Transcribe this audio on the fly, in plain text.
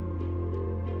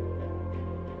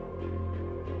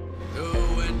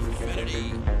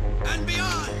eternity and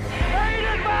beyond.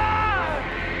 Rated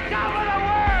man! Top of the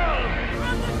world!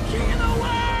 I'm the king of the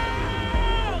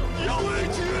world! Yo,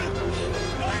 Adrian!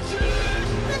 Adrian!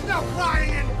 There's no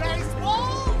flying in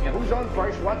baseball! Yeah, who's on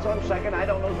first, what's on second, I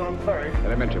don't know who's on third.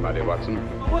 Elementary, my dear Watson.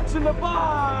 What's in the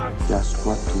box? Just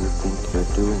what do you think you're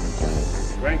doing,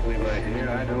 Dave? Frankly, my dear,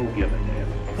 I don't give a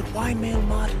damn. But why male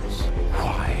models?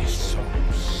 Why so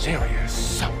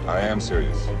serious? I am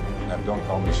serious. And don't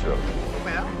call me Shirley.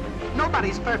 Well,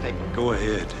 nobody's perfect. Go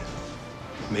ahead.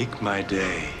 Make my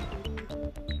day.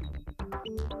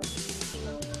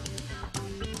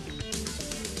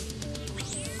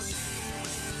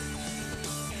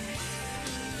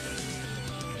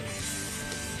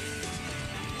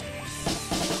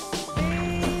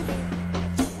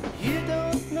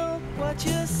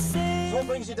 What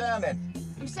brings you down then?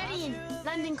 I'm studying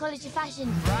London College of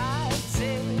Fashion.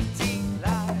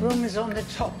 Room is on the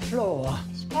top floor.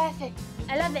 It's perfect.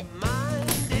 I love it.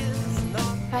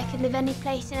 If I could live any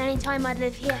place and any time, I'd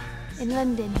live here in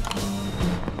London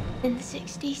in the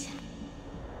 60s.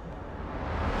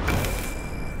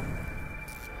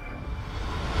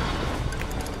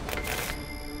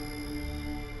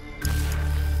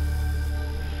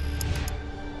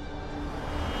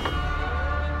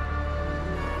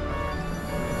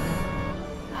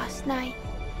 Last night,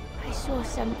 I saw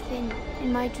something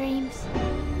in my dreams.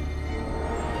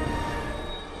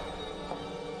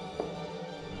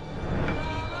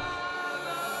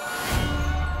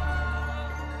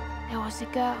 There was a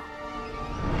girl.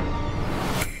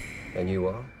 And you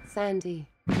are? Sandy.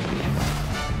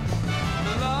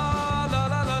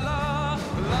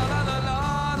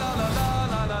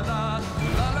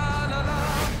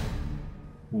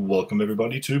 Welcome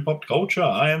everybody to Pop Culture.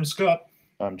 I am Scott.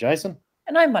 I'm Jason.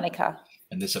 And I'm Monica.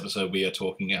 In this episode, we are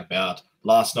talking about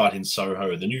Last Night in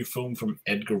Soho, the new film from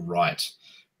Edgar Wright,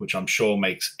 which I'm sure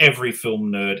makes every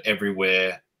film nerd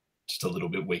everywhere just a little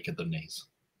bit weak at the knees.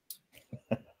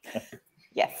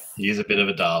 Yes. He is a bit of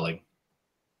a darling.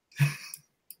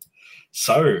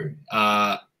 So,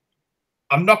 I'm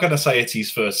not going to say it's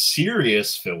his first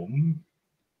serious film,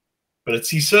 but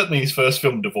it's certainly his first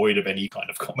film devoid of any kind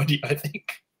of comedy, I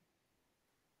think.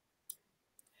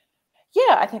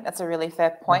 Yeah, I think that's a really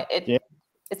fair point.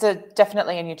 It's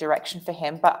definitely a new direction for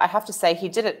him, but I have to say he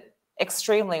did it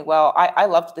extremely well. I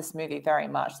loved this movie very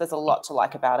much. There's a lot to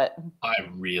like about it. I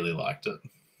really liked it.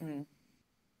 Mm.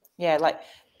 Yeah, like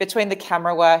between the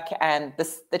camera work and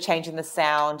the change in the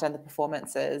sound and the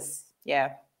performances,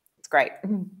 yeah, it's great.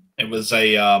 It was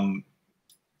a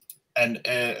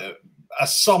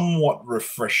somewhat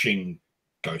refreshing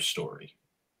ghost story.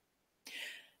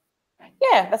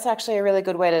 Yeah, that's actually a really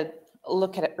good way to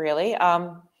look at it. Really,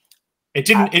 it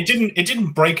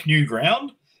didn't break new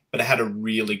ground, but it had a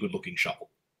really good looking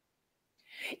shovel.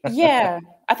 Yeah,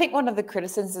 I think one of the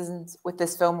criticisms with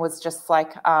this film was just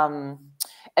like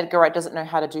Edgar Wright doesn't know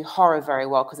how to do horror very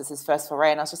well because it's his first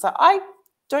foray, and I was just like, I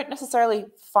don't necessarily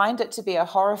find it to be a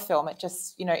horror film. It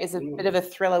just, is a bit of a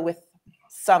thriller with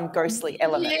some ghostly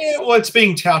elements. Yeah, well, it's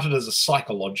being touted as a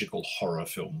psychological horror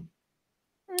film.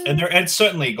 And it's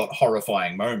certainly got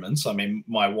horrifying moments. I mean,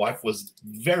 my wife was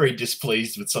very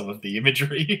displeased with some of the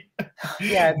imagery.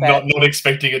 Yeah, not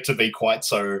expecting it to be quite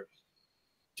so,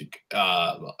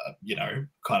 kind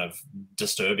of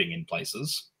disturbing in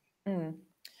places. Mm.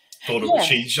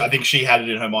 I think she had it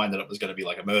in her mind that it was going to be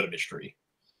like a murder mystery,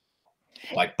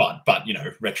 but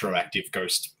retroactive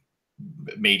ghost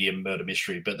medium murder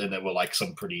mystery. But then there were like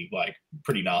some pretty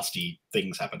nasty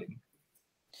things happening.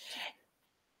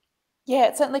 Yeah,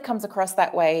 it certainly comes across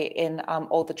that way in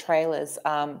all the trailers.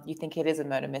 You think it is a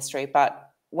murder mystery,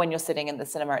 but when you're sitting in the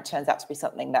cinema, it turns out to be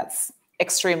something that's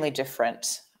extremely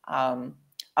different. I'm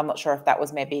not sure if that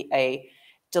was maybe a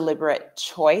deliberate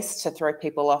choice to throw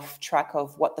people off track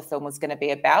of what the film was going to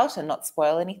be about and not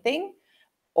spoil anything,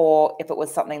 or if it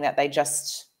was something that they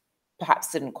just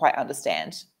perhaps didn't quite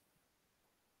understand.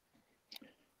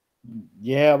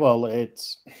 Yeah, well, I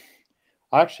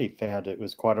actually found it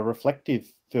was quite a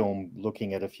reflective film,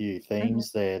 looking at a few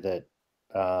themes there that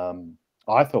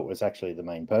I thought was actually the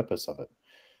main purpose of it.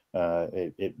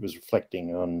 It was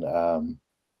reflecting on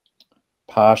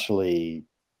partially,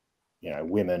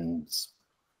 women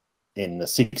in the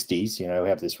 60s,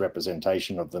 have this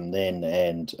representation of them then,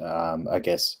 and I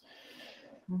guess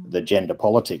the gender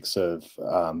politics of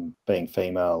being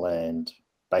female and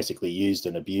basically used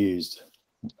and abused,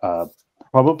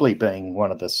 probably being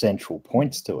one of the central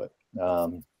points to it.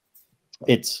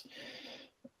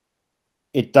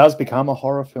 It does become a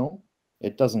horror film.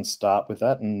 It doesn't start with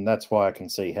that, and that's why I can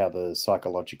see how the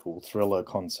psychological thriller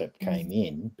concept came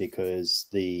in, because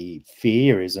the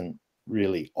fear isn't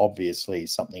really obviously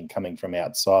something coming from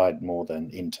outside more than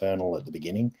internal at the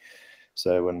beginning.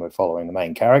 So when we're following the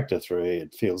main character through,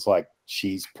 it feels like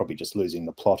she's probably just losing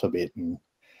the plot a bit and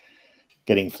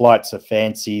getting flights of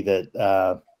fancy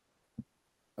that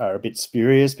are a bit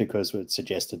spurious, because it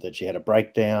suggested that she had a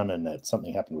breakdown and that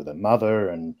something happened with her mother,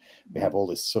 and we have all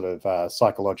this sort of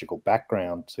psychological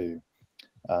background to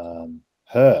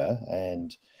her.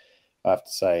 And I have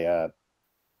to say,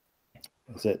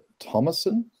 is it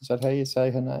Thomasin? Is that how you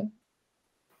say her name?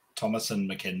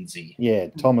 Thomasin McKenzie. Yeah,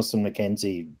 Thomasin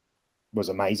McKenzie was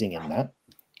amazing in that.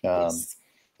 Yes.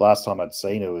 Last time I'd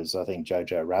seen her was, I think,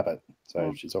 Jojo Rabbit.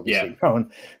 So she's obviously Yeah.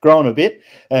 grown a bit.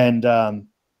 And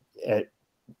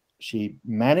she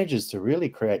manages to really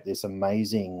create this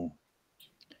amazing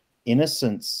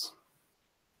innocence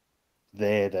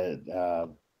there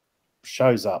that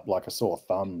shows up like a sore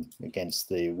thumb against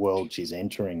the world she's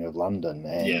entering of London.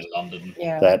 And London.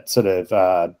 Yeah. that sort of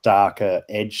darker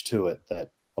edge to it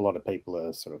that a lot of people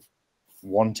are sort of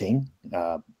wanting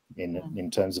in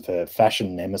terms of her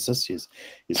fashion nemesis. You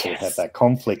sort of have that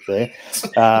conflict there.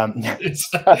 It's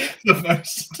the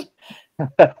most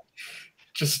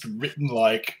just written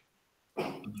like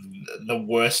the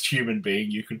worst human being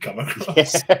you could come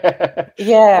across.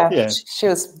 Yeah. She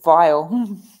was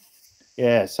vile.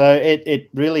 Yeah, so it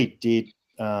really did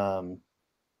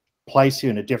place you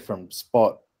in a different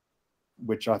spot,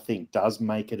 which I think does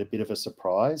make it a bit of a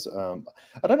surprise.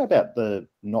 I don't know about the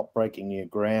not breaking new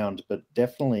ground, but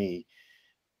definitely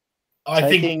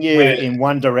taking you in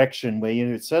one direction where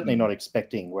you're certainly not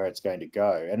expecting where it's going to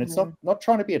go. And it's not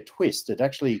trying to be a twist. It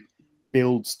actually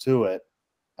builds to it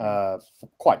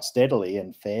quite steadily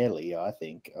and fairly, I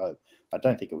think. I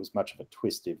don't think it was much of a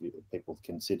twist if people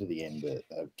consider the end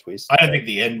a twist. I don't think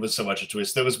the end was so much a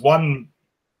twist. There was one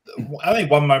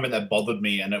moment that bothered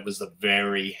me, and it was a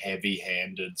very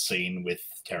heavy-handed scene with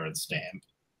Terrence Stamp.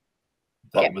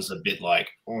 That was a bit like,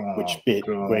 oh, which bit?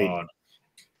 God.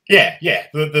 Yeah.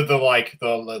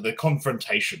 The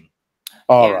confrontation.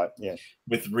 Oh, right, yeah.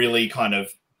 With really kind of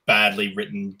badly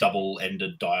written,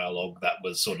 double-ended dialogue that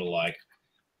was sort of like,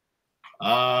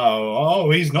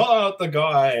 oh, he's not the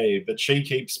guy, but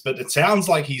it sounds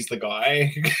like he's the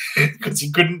guy, because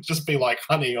he couldn't just be like,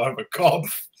 honey, I'm a cop.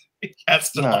 He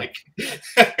has to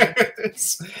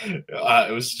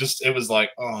it was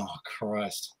like, oh,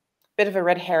 Christ. Bit of a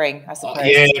red herring, I suppose.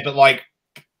 Yeah, but like,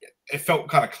 it felt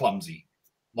kind of clumsy,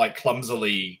 like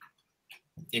clumsily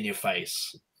in your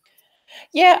face.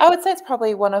 Yeah, I would say it's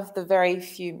probably one of the very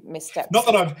few missteps. Not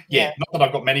that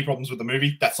I've got many problems with the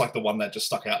movie. That's like the one that just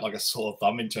stuck out like a sore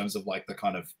thumb in terms of like the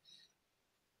kind of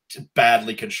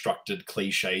badly constructed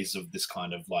cliches of this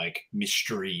kind of like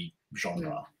mystery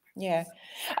genre. Yeah.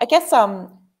 I guess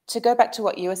to go back to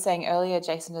what you were saying earlier,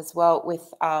 Jason, as well,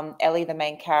 with Ellie, the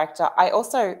main character, I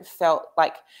also felt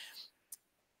like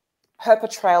her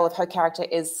portrayal of her character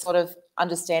is sort of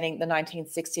understanding the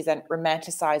 1960s and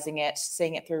romanticizing it,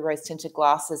 seeing it through rose-tinted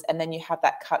glasses, and then you have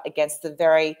that cut against the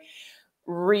very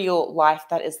real life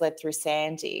that is led through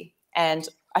Sandy. And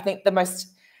I think the most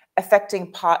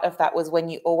affecting part of that was when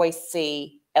you always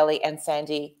see Ellie and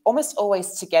Sandy almost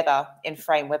always together in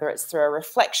frame, whether it's through a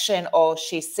reflection or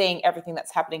she's seeing everything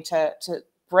that's happening to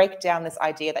break down this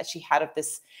idea that she had of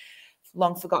this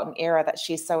long forgotten era that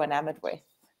she's so enamored with.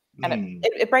 And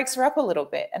it breaks her up a little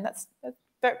bit, and that's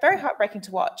very heartbreaking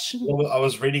to watch. Well, I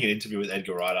was reading an interview with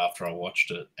Edgar Wright after I watched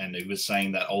it, and he was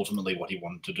saying that ultimately what he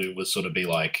wanted to do was sort of be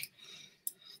like,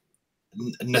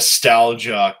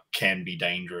 nostalgia can be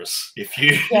dangerous if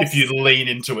you lean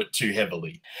into it too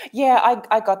heavily. Yeah,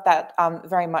 I got that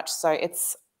very much so.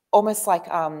 It's almost like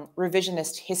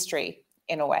revisionist history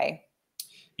in a way.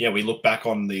 Yeah, we look back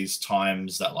on these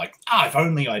times that like,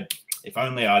 if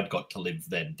only I'd got to live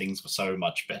then, things were so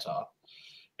much better.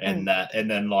 And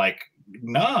then like,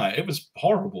 nah, it was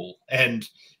horrible. And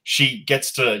she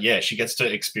gets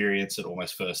to experience it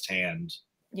almost firsthand.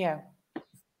 Yeah.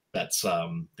 That's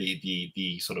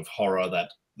the sort of horror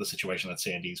that the situation that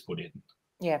Sandy's put in.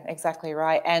 Yeah, exactly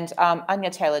right. And Anya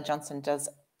Taylor-Johnson does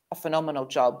a phenomenal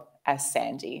job as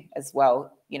Sandy as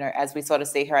well. You know, as we sort of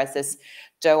see her as this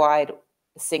doe-eyed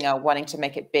singer wanting to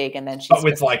make it big, and then she's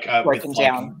with broken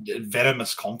down.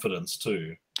 Venomous confidence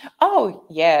too. Oh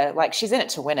yeah, like she's in it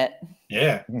to win it.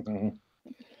 Yeah.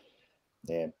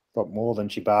 Yeah, got more than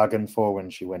she bargained for when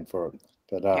she went for it.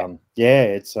 But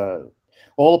it's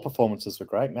all the performances were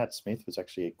great. Matt Smith was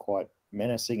actually quite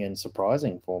menacing and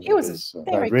surprising for me. He was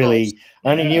I really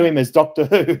only knew him as Doctor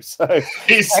Who. So,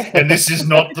 and this is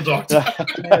not the Doctor.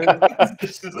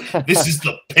 This is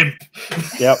the pimp.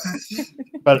 Yep.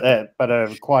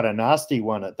 But quite a nasty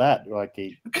one at that. Like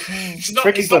he's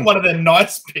not one of them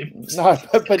nice pimps. No,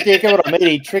 but you get what I mean.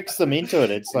 He tricks them into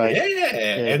it. It's like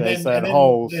and there's then, that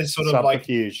whole sort of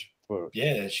subterfuge.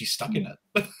 She's stuck in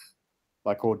it.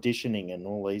 Like auditioning and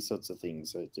all these sorts of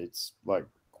things. It's like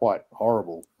quite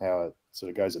horrible how it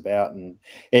sort of goes about, and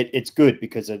it's good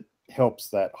because it helps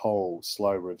that whole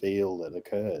slow reveal that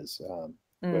occurs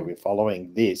where we're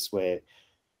following this, where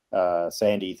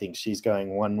Sandy thinks she's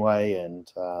going one way,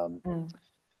 and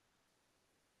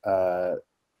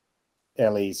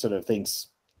Ellie sort of thinks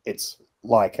it's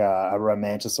like a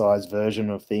romanticized version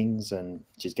of things, and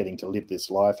she's getting to live this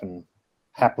life and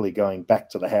happily going back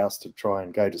to the house to try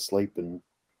and go to sleep. And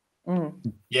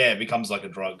it becomes like a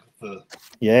drug for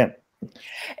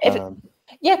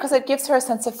because it gives her a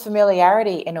sense of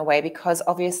familiarity in a way, because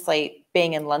obviously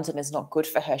being in London is not good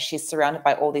for her. She's surrounded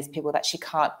by all these people that she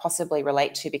can't possibly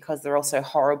relate to because they're all so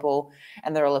horrible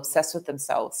and they're all obsessed with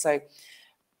themselves. So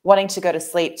wanting to go to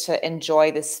sleep to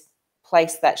enjoy this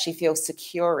place that she feels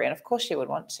secure in, of course she would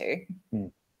want to.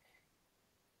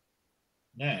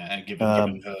 Yeah, and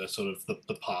given her sort of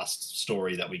the past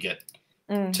story that we get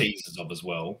teasers of as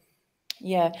well.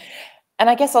 Yeah. And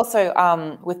I guess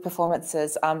also with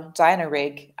performances, Diana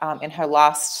Rigg, in her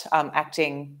last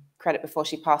acting credit before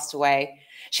she passed away,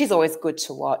 she's always good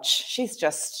to watch. She's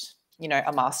just,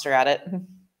 a master at it.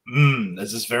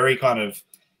 There's this very kind of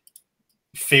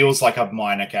feels like a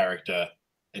minor character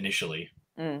initially.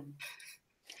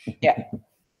 Yeah.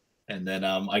 And then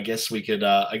I guess we should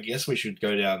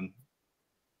go down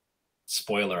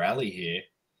spoiler alley here,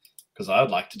 because I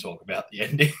would like to talk about the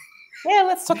ending. Yeah,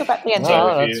 let's talk about the ending.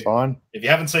 That's fine. If you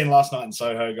haven't seen Last Night in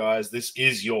Soho, guys, this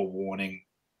is your warning.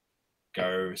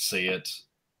 Go see it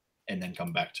and then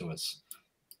come back to us.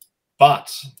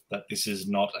 But that this is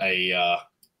not a...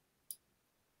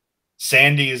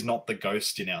 Sandy is not the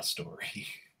ghost in our story.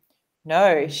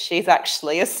 No, she's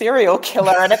actually a serial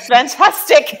killer, and it's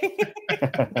fantastic.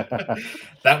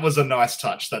 That was a nice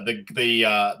touch. That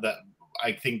that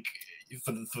I think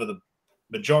for the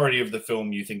majority of the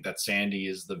film, you think that Sandy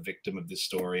is the victim of this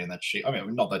story, and that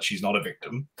not that she's not a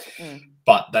victim,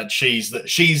 but that she's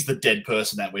the dead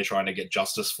person that we're trying to get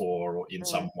justice for, or in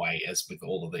some way, as with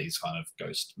all of these kind of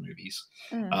ghost movies.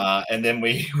 And then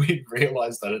we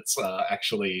realize that it's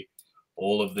actually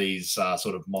all of these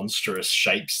sort of monstrous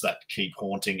shapes that keep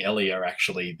haunting Ellie are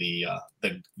actually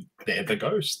they're the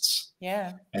ghosts.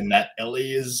 Yeah. And that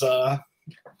Ellie is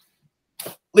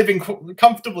living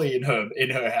comfortably in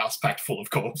her house packed full of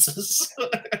corpses.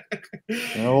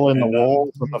 All in the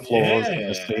walls and the floors and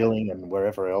the ceiling and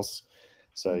wherever else.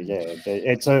 So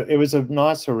it was a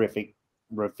nice horrific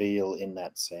reveal in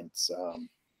that sense,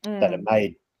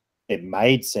 that it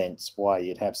made sense why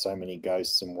you'd have so many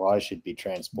ghosts and why she'd be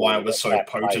transported. Why it was so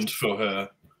potent for her.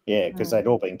 Yeah, because they'd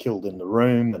all been killed in the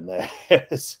room, and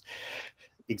there's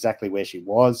exactly where she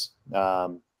was.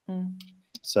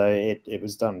 So it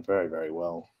was done very, very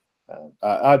well.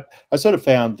 I sort of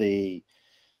found the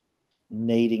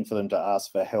needing for them to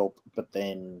ask for help, but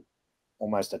then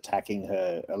almost attacking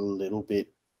her a little bit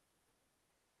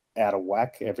out of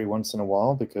whack every once in a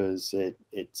while, because it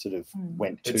sort of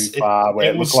went too far.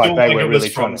 Where it looked like they were really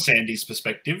from Sandy's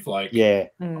perspective, like yeah.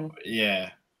 And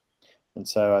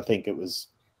so I think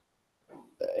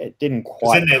it didn't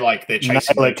quite. Then they're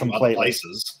chasing her to other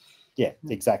places. Yeah,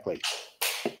 exactly.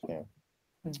 Yeah.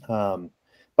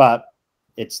 But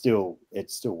it still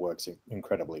works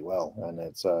incredibly well, and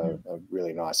it's a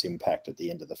really nice impact at the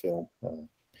end of the film.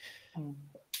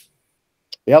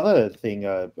 The other thing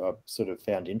I sort of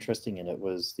found interesting in it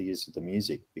was the use of the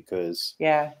music, because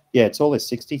it's all this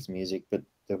 60s music, but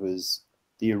there was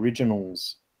the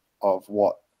originals of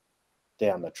what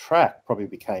down the track probably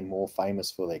became more famous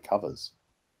for their covers.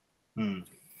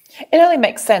 It only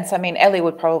makes sense. I mean, Ellie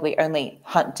would probably only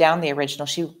hunt down the original.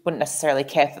 She wouldn't necessarily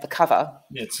care for the cover.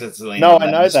 It's I know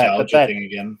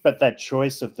that, but that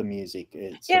choice of the music,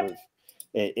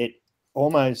 it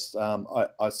almost,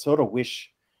 I sort of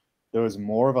wish there was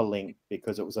more of a link,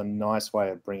 because it was a nice way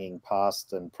of bringing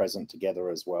past and present together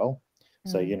as well.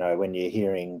 So, when you're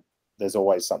hearing, there's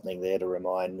always something there to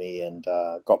remind me, and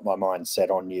got my mind set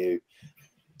on you,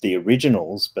 the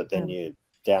originals, but then you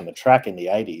down the track in the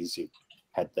 80s, you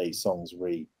had these songs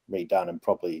redone and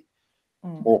probably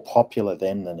more popular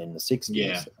then than in the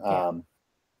 60s.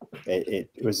 It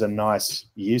was a nice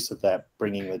use of that,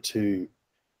 bringing the two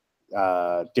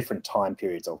different time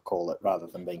periods, I'll call it, rather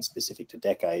than being specific to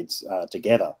decades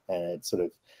together, and it sort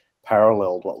of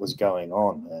paralleled what was going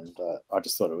on. And I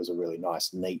just thought it was a really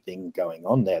nice, neat thing going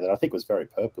on there that I think was very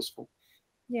purposeful.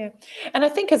 Yeah. And I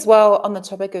think as well, on the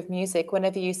topic of music,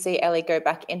 whenever you see Ellie go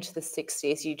back into the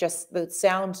 60s, the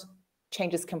sound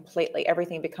changes completely.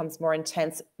 Everything becomes more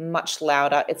intense, much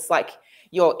louder. It's like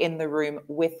you're in the room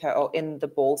with her, or in the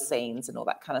ball scenes and all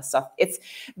that kind of stuff. It's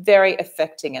very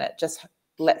affecting, and it just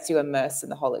lets you immerse in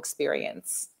the whole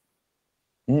experience.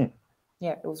 Mm.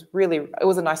 Yeah, it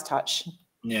was a nice touch.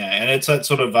 Yeah, and it's that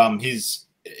sort of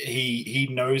he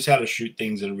knows how to shoot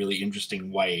things in a really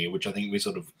interesting way, which I think we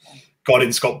sort of got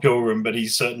in Scott Pilgrim, but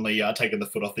he's certainly taken the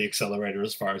foot off the accelerator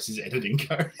as far as his editing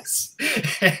goes.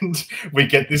 And we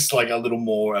get this like a little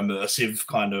more immersive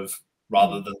kind of,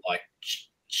 rather than like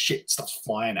shit stuff's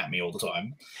flying at me all the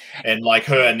time. And like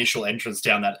her initial entrance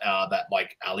down that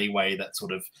like alleyway, that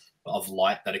sort of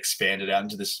light that expanded out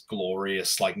into this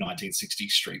glorious like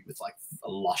 1960s street with like a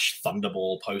lush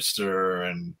Thunderball poster,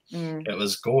 and it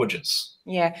was gorgeous.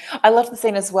 Yeah, I loved the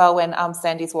scene as well when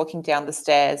Sandy's walking down the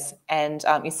stairs, and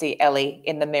you see Ellie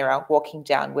in the mirror walking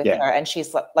down with her, and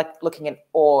she's like looking in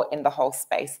awe in the whole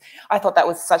space. I thought that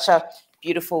was such a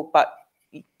beautiful but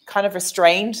kind of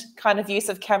restrained kind of use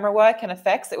of camera work and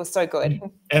effects. It was so good.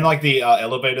 And like the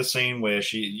elevator scene where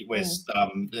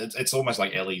it's almost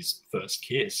like Ellie's first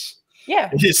kiss.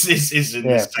 Yeah, is in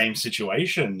this same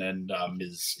situation, and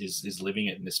is living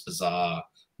it in this bizarre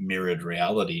mirrored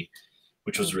reality,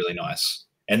 which was really nice.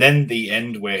 And then the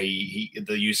end where the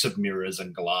use of mirrors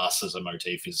and glass as a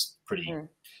motif is pretty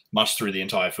much through the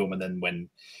entire film. And then when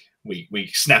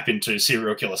we snap into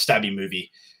serial killer stabby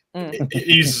movie, it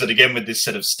uses it again with this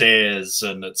set of stairs,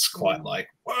 and it's quite like,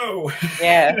 whoa.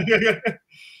 Yeah.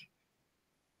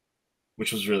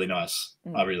 Which was really nice.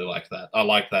 I really liked that. I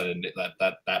like that, and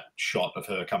that shot of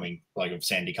her coming, like of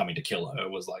Sandy coming to kill her,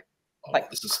 was like, oh,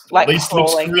 like, this is like at least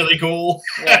crawling. Looks really cool.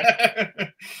 Yeah.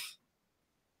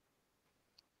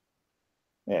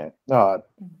 Yeah. No,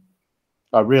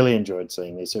 I really enjoyed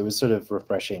seeing this. It was sort of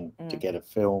refreshing to get a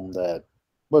film that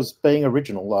was being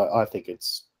original. I think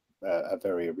it's a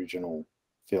very original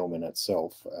film in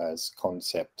itself as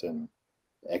concept and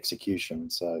execution.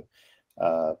 So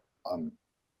I'm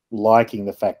liking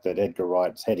the fact that Edgar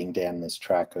Wright's heading down this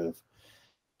track of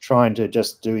trying to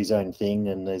just do his own thing,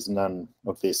 and there's none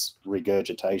of this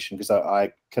regurgitation, because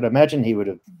I could imagine he would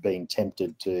have been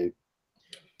tempted to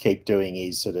keep doing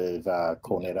his sort of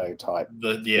Cornetto type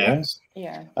films.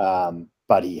 Yeah.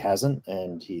 But he hasn't,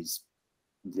 and he's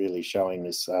really showing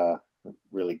this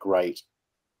really great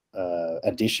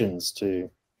additions to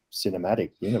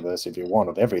cinematic universe, if you want,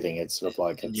 of everything. It's sort of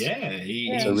like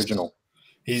it's original.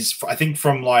 I think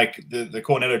from like the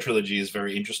Cornetto trilogy is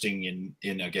very interesting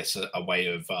in I guess a way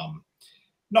of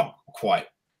not quite,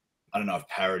 I don't know if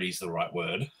parody is the right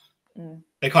word.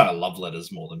 They're kind of love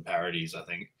letters more than parodies, I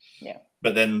think. Yeah.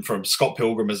 But then from Scott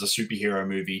Pilgrim as a superhero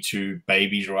movie to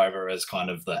Baby Driver as kind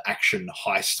of the action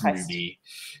heist movie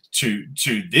to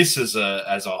this as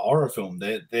a horror film,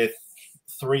 they're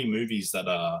three movies that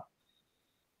are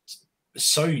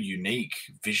so unique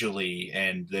visually,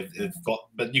 and they've got,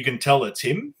 but you can tell it's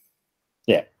him.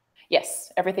 Yeah.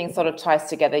 Yes, everything sort of ties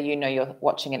together. You know, you're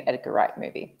watching an Edgar Wright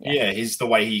movie. Yeah, he's the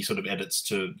way he sort of edits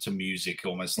to music,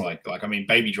 almost like I mean,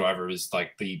 Baby Driver is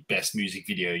like the best music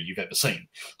video you've ever seen.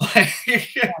 Like,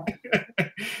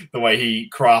 the way he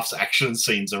crafts action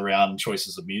scenes around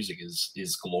choices of music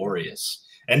is glorious,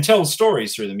 and tells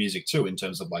stories through the music too, in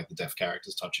terms of like the deaf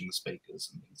characters touching the speakers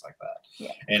and things like that.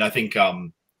 Yeah. And I think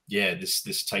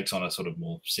this takes on a sort of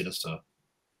more sinister,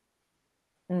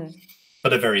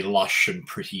 but a very lush and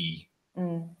pretty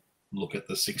look at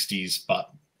the 60s, but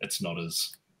it's not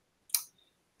as,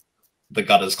 the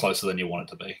gutter's closer than you want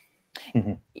it to be.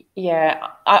 Yeah,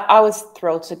 I was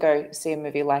thrilled to go see a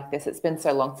movie like this. It's been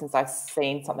so long since I've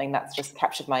seen something that's just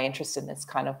captured my interest in this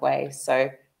kind of way. So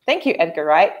thank you, Edgar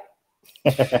Wright.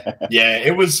 Yeah,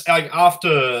 it was like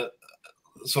after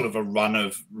sort of a run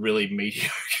of really mediocre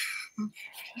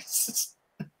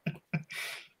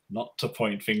not to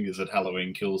point fingers at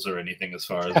Halloween Kills or anything as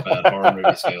far as bad horror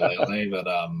movies go lately, but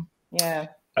yeah,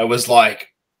 I was like,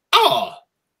 oh,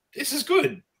 this is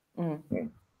good.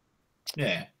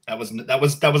 Yeah, that was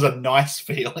a nice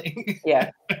feeling.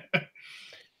 Yeah.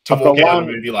 To walk out of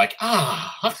the movie like,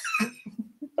 I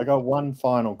got one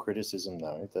final criticism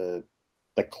though,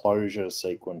 the closure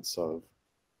sequence of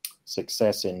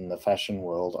success in the fashion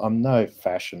world. I'm no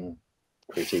fashion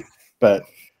critic, but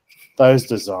those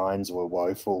designs were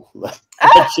woeful.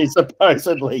 She's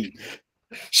supposedly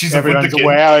everyone's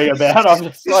wary about. I'm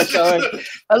just like, it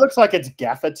looks like it's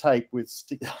gaffer tape with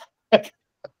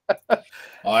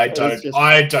I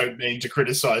don't mean to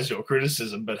criticize your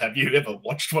criticism, but have you ever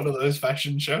watched one of those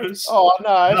fashion shows? Oh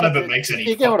no, none of it makes any.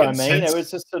 You get what I mean? Sense. It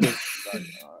was just sort of.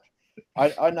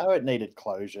 I know it needed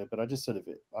closure, but I just sort of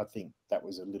I think that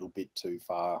was a little bit too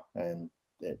far, and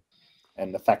the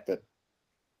fact that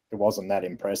it wasn't that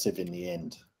impressive in the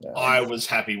end. I was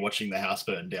happy watching the house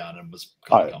burn down and was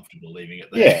kind of comfortable leaving it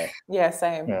there. Yeah, yeah,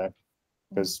 same.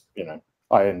 Because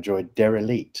I enjoyed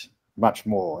Derelict much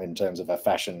more in terms of a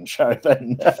fashion show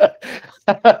than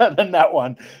than that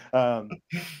one.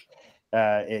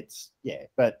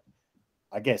 But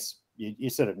I guess you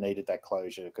sort of needed that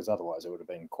closure, because otherwise it would have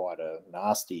been quite a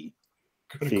nasty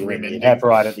feeling you'd have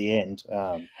right at the end.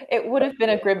 It would have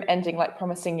been a grim ending, like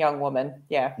Promising Young Woman.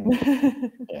 Yeah.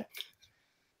 Yeah.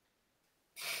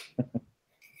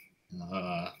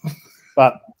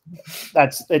 But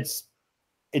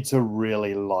it's a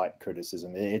really light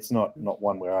criticism. It's not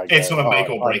one where I go, it's not a make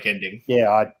or break ending. Yeah,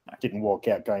 I didn't walk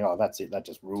out going, oh, that's it, that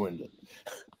just ruined it.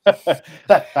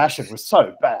 That fashion was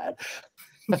so bad.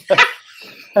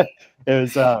 It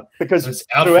was because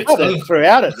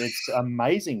throughout it, it's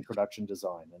amazing production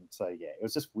design, and so it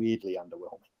was just weirdly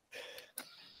underwhelming.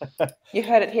 You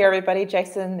heard it here, everybody.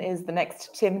 Jason is the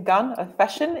next Tim Gunn of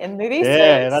fashion in movies.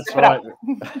 Yeah, so that's right.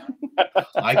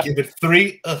 I give it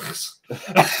 3 ughs.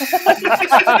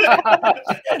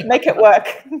 Make it work.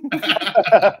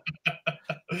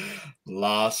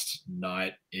 Last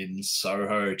Night in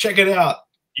Soho. Check it out.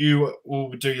 You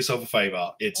will do yourself a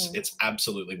favor. It's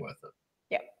absolutely worth it.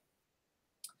 Yeah.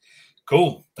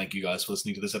 Cool. Thank you guys for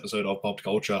listening to this episode of Pop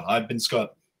Culture. I've been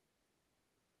Scott.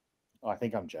 I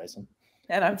think I'm Jason.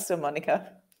 And I'm still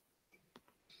Monica.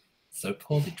 So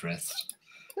poorly dressed.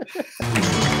 You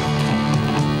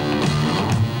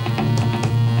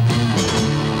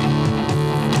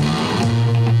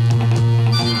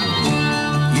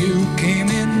came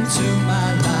into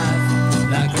my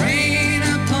life like rain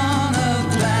upon a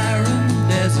barren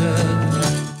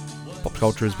desert. Pop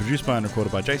Culture is produced by and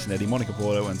recorded by Jason Eddy, Monica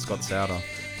Porto, and Scott Souter.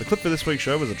 The clip for this week's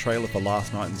show was a trailer for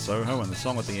Last Night in Soho, and the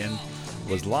song at the end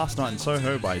was Last Night in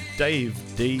Soho by Dave,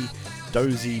 D,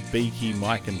 Dozy, Beaky,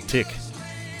 Mike, and Tick.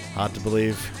 Hard to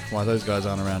believe why those guys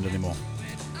aren't around anymore.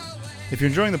 If you're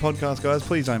enjoying the podcast, guys,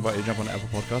 please I invite you to jump on Apple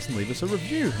Podcasts and leave us a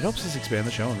review. It helps us expand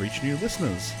the show and reach new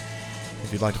listeners.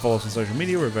 If you'd like to follow us on social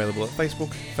media, we're available at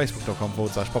Facebook,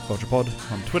 facebook.com/popculturepod,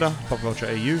 on Twitter,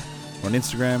 popcultureau, we're on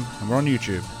Instagram, and we're on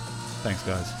YouTube. Thanks,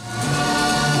 guys.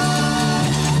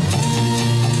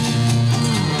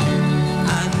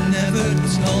 I never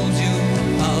told you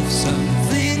of some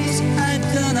things I'd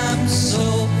done I'm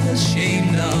so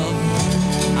ashamed of.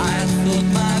 I thought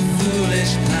my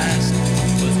foolish past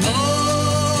was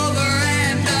over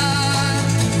and done.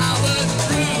 I was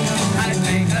through, I'd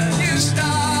make a new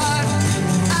start.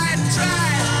 I'd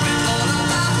tried with all of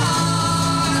my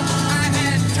heart. I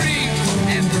had dreams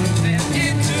and broke them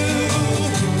in two.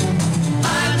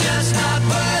 I'm just not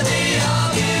worthy of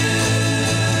you.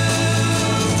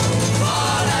 For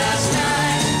last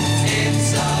night in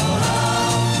Soho,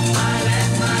 I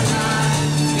let my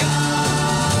life go.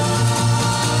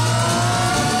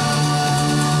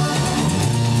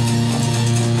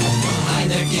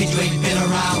 Kid, you ain't been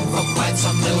around for quite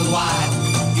some little while.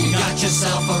 You got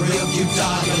yourself a real cute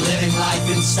dog, you're living life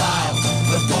in style.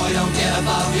 But boy, don't get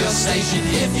above your station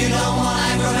if you don't want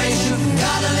aggravation.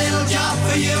 Got a little job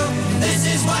for you, this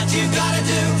is what you got.